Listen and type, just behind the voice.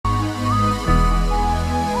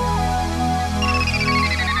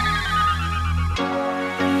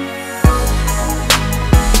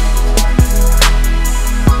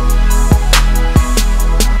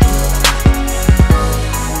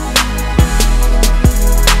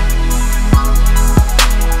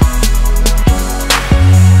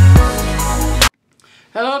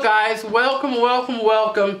guys,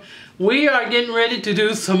 welcome. We are getting ready to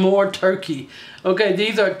do some more turkey. Okay,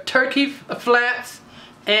 these are turkey flats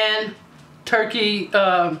and turkey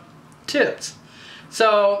tips.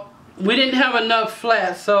 So we didn't have enough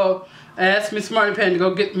flats, so I asked Miss Smarty Pan to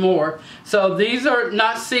go get more. So these are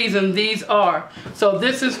not seasoned, these are. So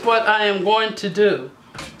this is what I am going to do.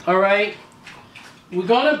 Alright, we're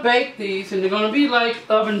going to bake these and they're going to be like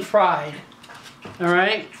oven fried.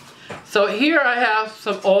 Alright, so here I have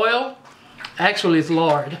some oil. Actually it's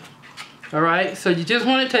lard. Alright, so you just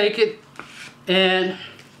want to take it and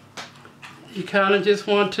you kind of just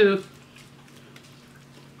want to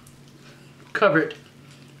cover it.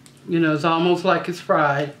 You know, it's almost like it's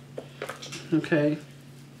fried. Okay,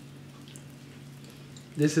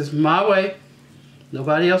 this is my way.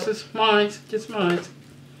 Nobody else's, mine, just mine.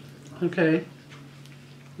 Okay,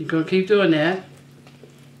 you're gonna keep doing that.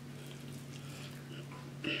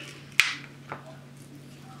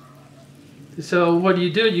 So what do?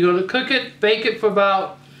 You're gonna cook it, bake it for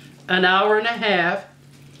about an hour and a half.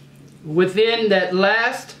 Within that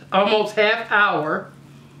last almost half hour,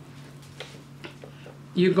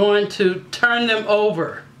 you're going to turn them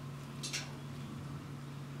over.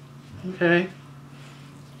 Okay,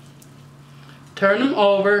 turn them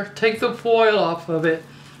over, take the foil off of it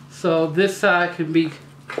so this side can be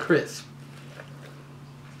crisp.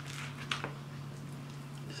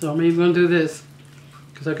 So I'm even going to do this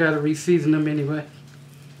because I got to re-season them anyway.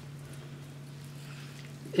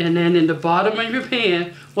 And then in the bottom of your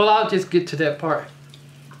pan, well, I'll just get to that part.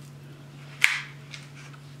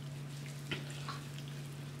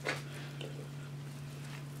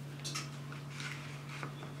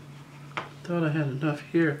 Thought I had enough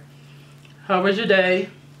here. How was your day?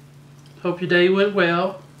 Hope your day went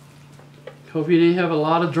well. Hope you didn't have a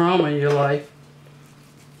lot of drama in your life.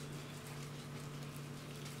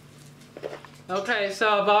 Okay, so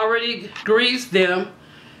I've already greased them,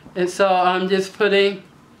 and so I'm just putting,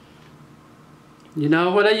 you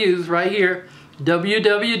know what I use right here,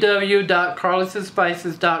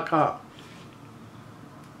 www.carlissspices.com.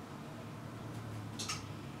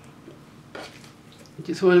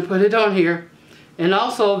 Just want to put it on here. And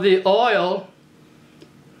also the oil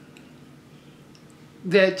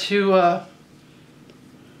that you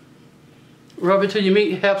rub into your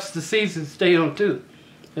meat helps the season stay on too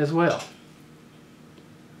as well.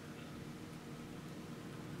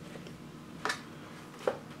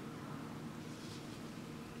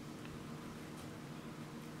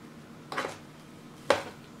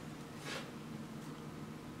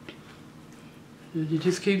 And you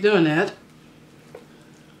just keep doing that.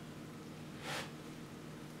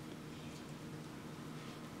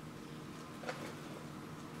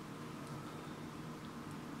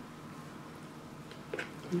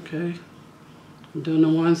 Okay, I'm doing the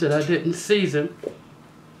ones that I didn't season.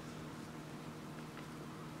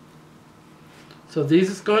 So these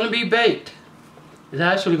is going to be baked. It's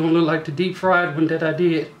actually going to look like the deep fried one that I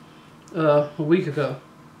did a week ago.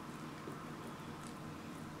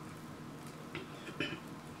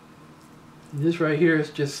 This right here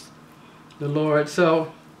is just the Lord.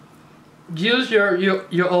 So use your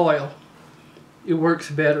oil. It works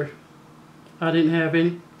better. I didn't have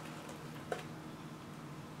any.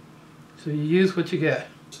 So you use what you got.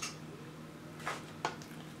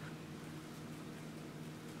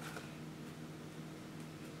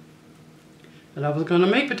 And I was going to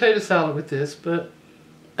make potato salad with this, but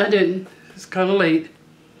I didn't. It's kind of late.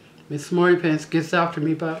 Miss Smarty Pants gets after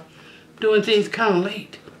me about doing things kind of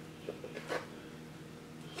late.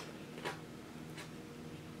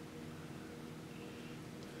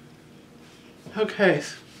 Okay,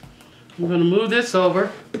 so I'm going to move this over.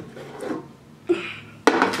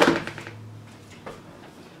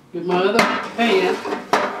 Get my other pan.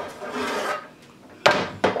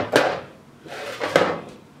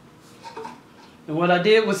 And what I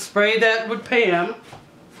did was spray that with Pam,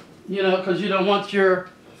 you know, because you don't want your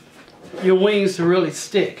wings to really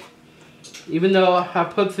stick. Even though I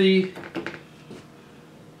put the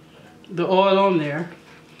oil on there.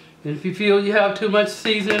 And if you feel you have too much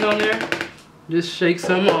seasoning on there, just shake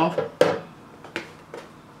some off.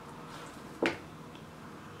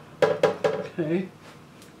 Okay.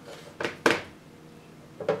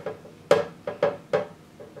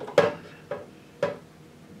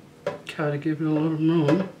 Try to give it a little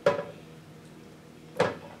room.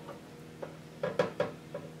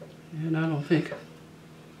 And I don't think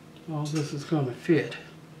all this is going to fit.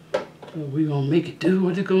 But we're going to make it do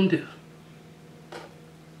what it's going to do.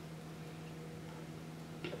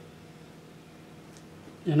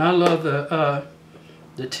 And I love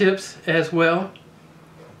the tips as well.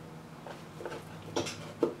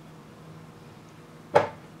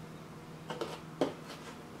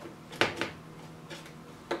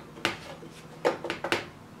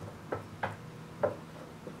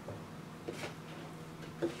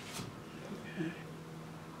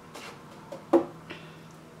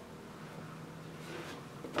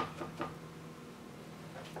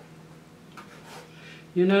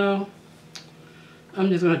 You know, I'm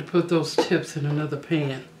just going to put those tips in another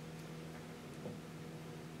pan.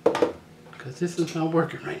 Because this is not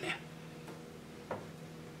working right now.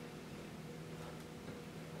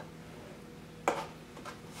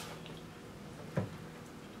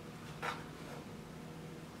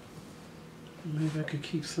 Maybe I could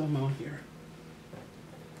keep some on here.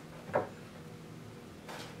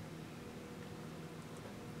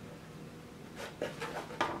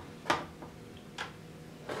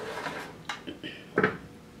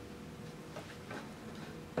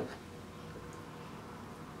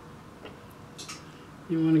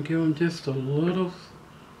 You want to give them just a little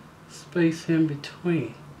space in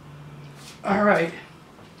between. All right,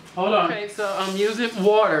 hold on. Okay, so I'm using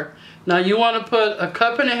water. Now you want to put 1.5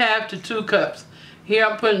 cups to 2 cups. Here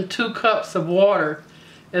I'm putting 2 cups of water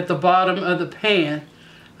at the bottom of the pan.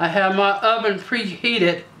 I have my oven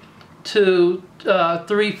preheated to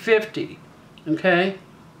 350, okay?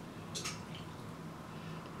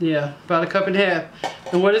 Yeah, about 1.5 cups.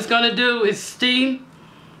 And what it's going to do is steam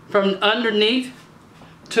from underneath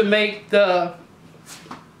to make the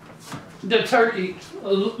turkey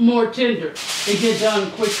more tender and get done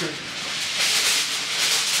quicker.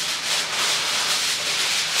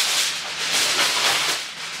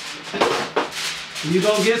 You're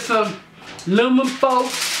going to get some aluminum foil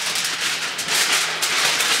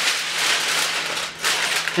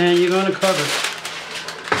and you're going to cover it.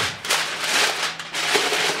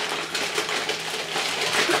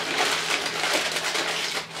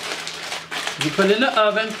 You put it in the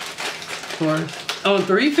oven on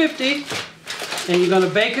 350 and you're going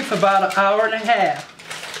to bake it for about 1.5 hours.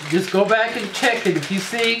 Just go back and check it. If you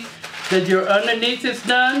see that your underneath is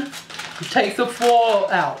done, take the foil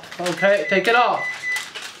out, okay? Take it off.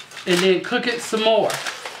 And then cook it some more.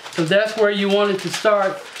 So that's where you want it to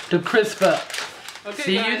start to crisp up. Okay,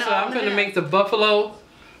 see, guys, so I'm going to make the buffalo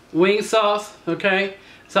wing sauce, okay?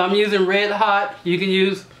 So I'm using red hot. You can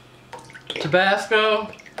use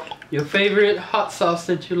Tabasco, your favorite hot sauce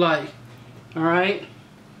that you like, all right?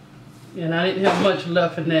 And I didn't have much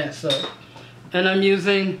left in that, so. And I'm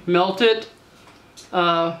using melted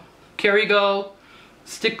Kerrygold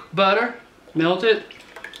stick butter, melted.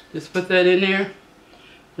 Just put that in there.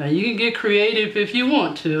 Now you can get creative if you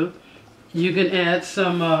want to. You can add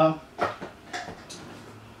some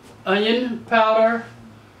onion powder.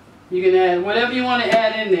 You can add whatever you want to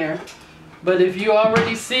add in there. But if you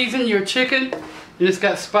already season your chicken and it's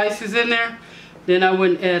got spices in there, then I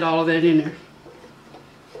wouldn't add all of that in there.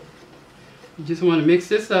 You just want to mix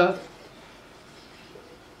this up.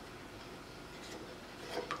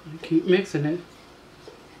 And keep mixing it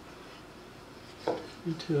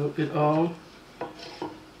until it all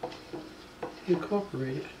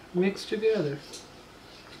incorporated, mixed together.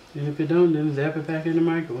 And if it don't, then zap it back in the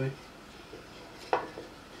microwave.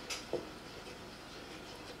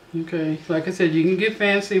 Okay, like I said, you can get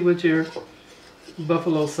fancy with your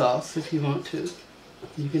buffalo sauce if you want to.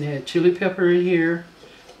 You can add chili pepper in here.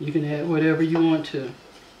 You can add whatever you want to.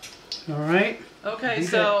 All right? Okay,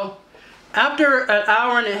 so after 1.5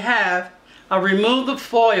 hours, I remove the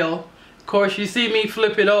foil. Of course, you see me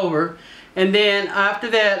flip it over. And then after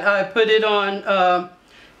that, I put it on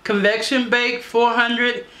convection bake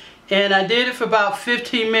 400. And I did it for about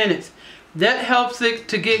 15 minutes. That helps it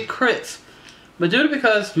to get crisp. But due to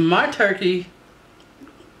because my turkey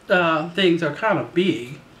things are kind of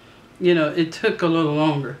big, you know, it took a little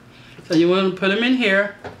longer. So you want to put them in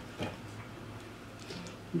here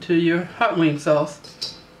into your hot wing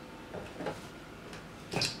sauce.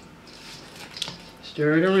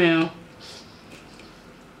 Stir it around.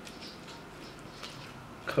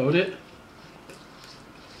 Coat it.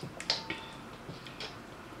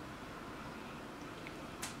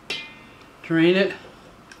 Drain it.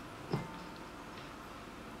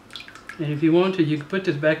 And if you want to, you can put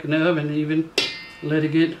this back in the oven and even let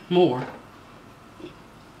it get more.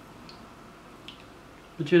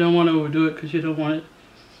 But you don't want to overdo it because you don't want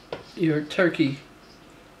your turkey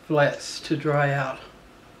flats to dry out.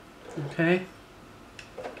 Okay?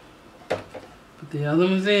 Put the other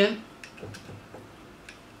ones in.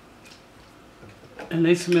 And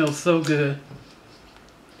they smell so good.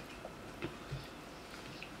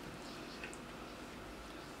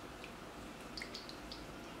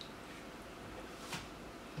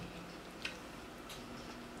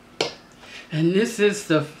 And this is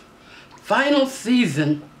the final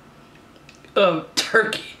season of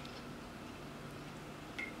turkey.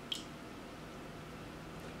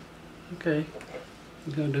 Okay,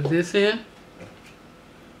 I'm gonna do this in.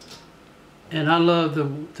 And I love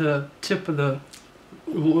the tip of the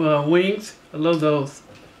wings. I love those.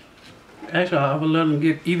 Actually, I would let them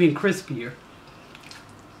get even crispier.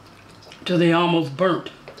 till they almost burnt.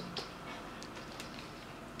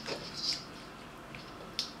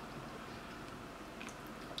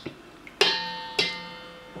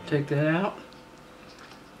 Take that out.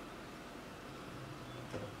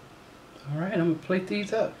 All right, I'm gonna plate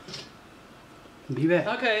these up. Be back.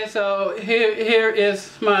 Okay, so here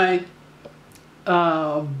is my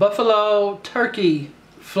buffalo turkey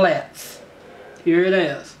flats. Here it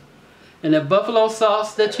is. And the buffalo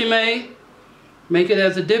sauce that you made, make it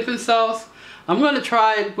as a dipping sauce. I'm going to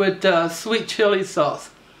try it with sweet chili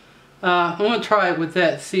sauce. I'm going to try it with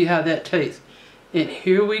that, see how that tastes. And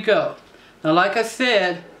here we go. Now, like I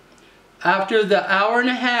said, after the hour and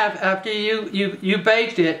a half after you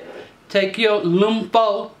baked it, take your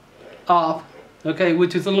lumpo off, okay,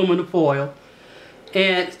 which is aluminum foil,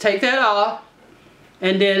 and take that off,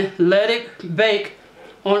 and then let it bake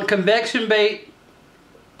on convection bake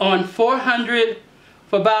on 400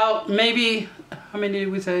 for about maybe, how many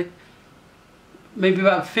did we say? Maybe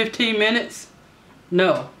about 15 minutes?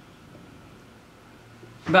 No.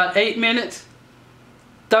 About 8 minutes?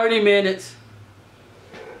 30 minutes?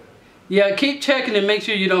 Yeah, keep checking and make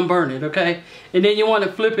sure you don't burn it, okay? And then you want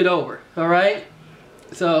to flip it over, all right?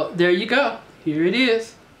 So there you go. Here it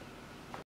is.